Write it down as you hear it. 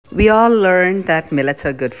We all learned that millets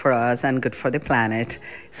are good for us and good for the planet.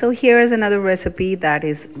 So here is another recipe that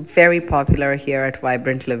is very popular here at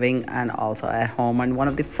Vibrant Living and also at home. And one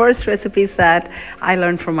of the first recipes that I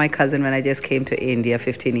learned from my cousin when I just came to India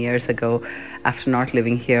 15 years ago after not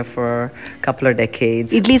living here for a couple of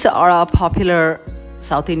decades. Idlis are a popular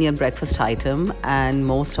South Indian breakfast item, and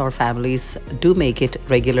most our families do make it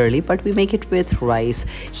regularly, but we make it with rice.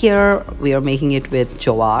 Here we are making it with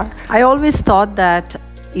jowar. I always thought that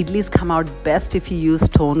idlis come out best if you use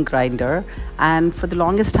stone grinder, and for the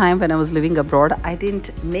longest time when I was living abroad I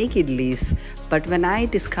didn't make idlis, but when I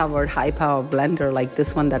discovered high power blender like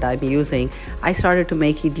this one that I'm using, I started to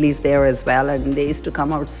make idlis there as well, and they used to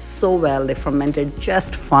come out so well. They fermented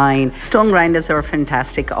just fine. Stone grinders are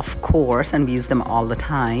fantastic, of course, and we use them all the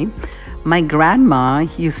time. My grandma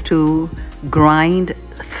used to grind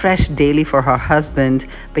fresh daily for her husband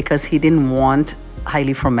because he didn't want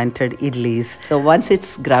highly fermented idlis. So once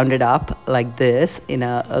it's grounded up like this in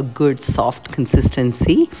a good soft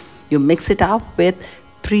consistency, you mix it up with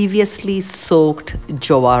previously soaked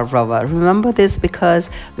Jowar Rava. Remember this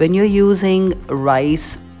because when you're using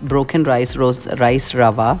rice, broken rice, rice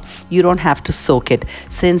rava, you don't have to soak it.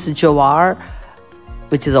 Since jowar,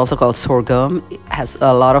 which is also called sorghum, has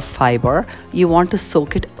a lot of fiber, you want to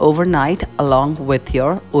soak it overnight along with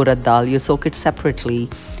your urad dal. You soak it separately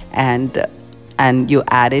and you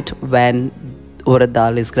add it when urad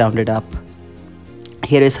dal is grounded up.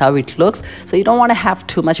 Here is how it looks. So you don't want to have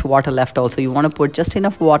too much water left also. You want to put just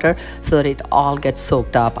enough water so that it all gets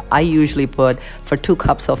soaked up. I usually put, for 2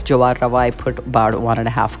 cups of Jowar Rava, I put about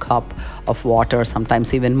 1.5 cup of water,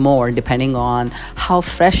 sometimes even more, depending on how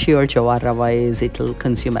fresh your Jowar Rava is. It'll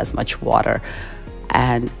consume as much water.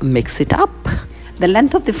 And mix it up. The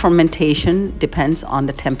length of the fermentation depends on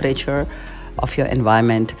the temperature of your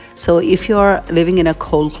environment. So if you're living in a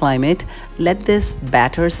cold climate, let this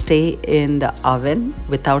batter stay in the oven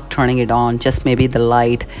without turning it on, just maybe the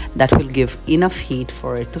light. That will give enough heat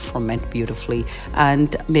for it to ferment beautifully.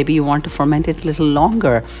 And maybe you want to ferment it a little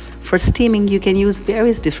longer. For steaming, you can use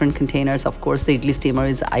various different containers. Of course, the idli steamer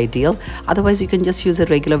is ideal. Otherwise, you can just use a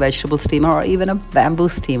regular vegetable steamer or even a bamboo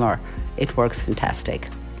steamer. It works fantastic.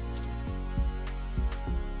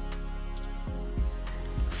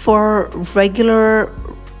 For regular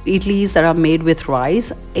idlis that are made with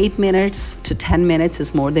rice, 8 minutes to 10 minutes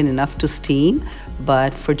is more than enough to steam.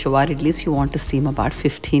 But for jowar idlis, you want to steam about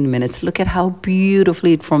 15 minutes. Look at how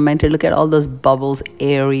beautifully it fermented. Look at all those bubbles,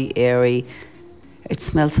 airy, airy. It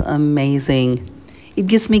smells amazing. It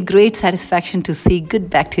gives me great satisfaction to see good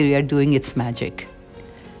bacteria doing its magic.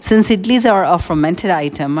 Since idlis are a fermented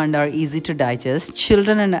item and are easy to digest,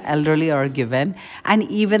 children and elderly are given, and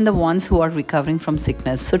even the ones who are recovering from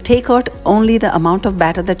sickness. So take out only the amount of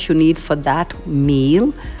batter that you need for that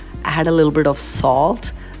meal, add a little bit of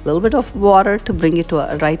salt, a little bit of water to bring it to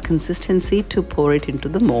a right consistency to pour it into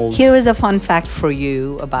the molds. Here is a fun fact for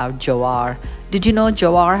you about jowar. Did you know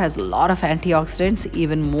jowar has a lot of antioxidants,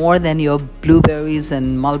 even more than your blueberries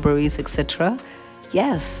and mulberries, etc.?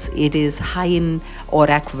 Yes, it is high in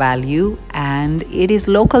ORAC value, and it is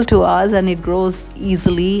local to us, and it grows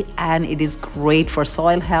easily, and it is great for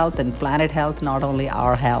soil health and planet health, not only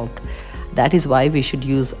our health. That is why we should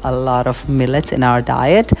use a lot of millets in our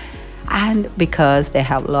diet, and because they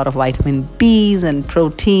have a lot of vitamin B's and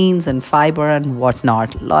proteins and fiber and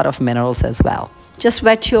whatnot, a lot of minerals as well. Just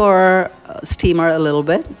wet your steamer a little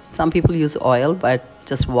bit. Some people use oil, but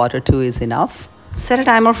just water too is enough. Set a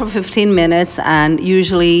timer for 15 minutes, and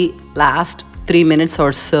usually last 3 minutes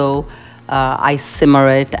or so I simmer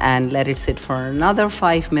it and let it sit for another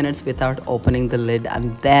 5 minutes without opening the lid,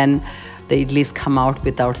 and then the idlis come out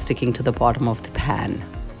without sticking to the bottom of the pan.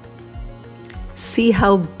 See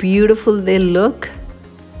how beautiful they look?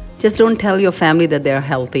 Just don't tell your family that they're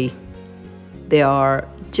healthy. They are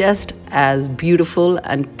just as beautiful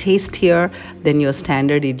and tastier than your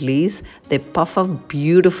standard idlis. They puff up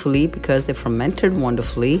beautifully because they fermented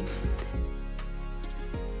wonderfully.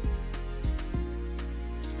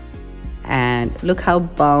 And look how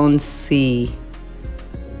bouncy.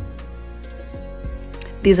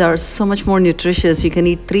 These are so much more nutritious. You can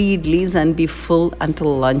eat 3 idlis and be full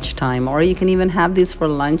until lunchtime, or you can even have these for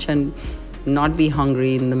lunch and not be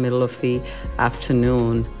hungry in the middle of the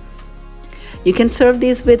afternoon. You can serve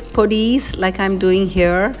these with podis like I'm doing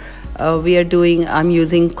here. I'm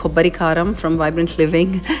using kobbari karam from Vibrant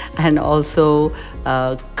Living and also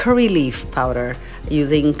curry leaf powder,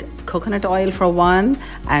 using coconut oil for one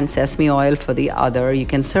and sesame oil for the other. You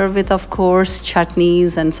can serve with, of course,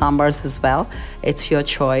 chutneys and sambars as well. It's your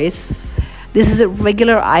choice. This is a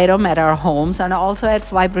regular item at our homes and also at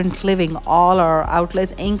Vibrant Living. All our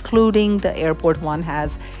outlets, including the airport one,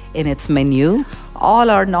 has in its menu. All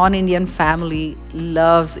our non-Indian family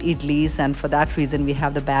loves idlis, and for that reason we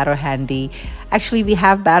have the batter handy. Actually, we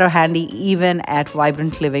have batter handy even at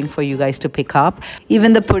Vibrant Living for you guys to pick up.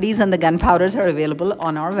 Even the puddies and the gunpowders are available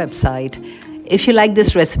on our website. If you like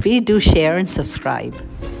this recipe, do share and subscribe.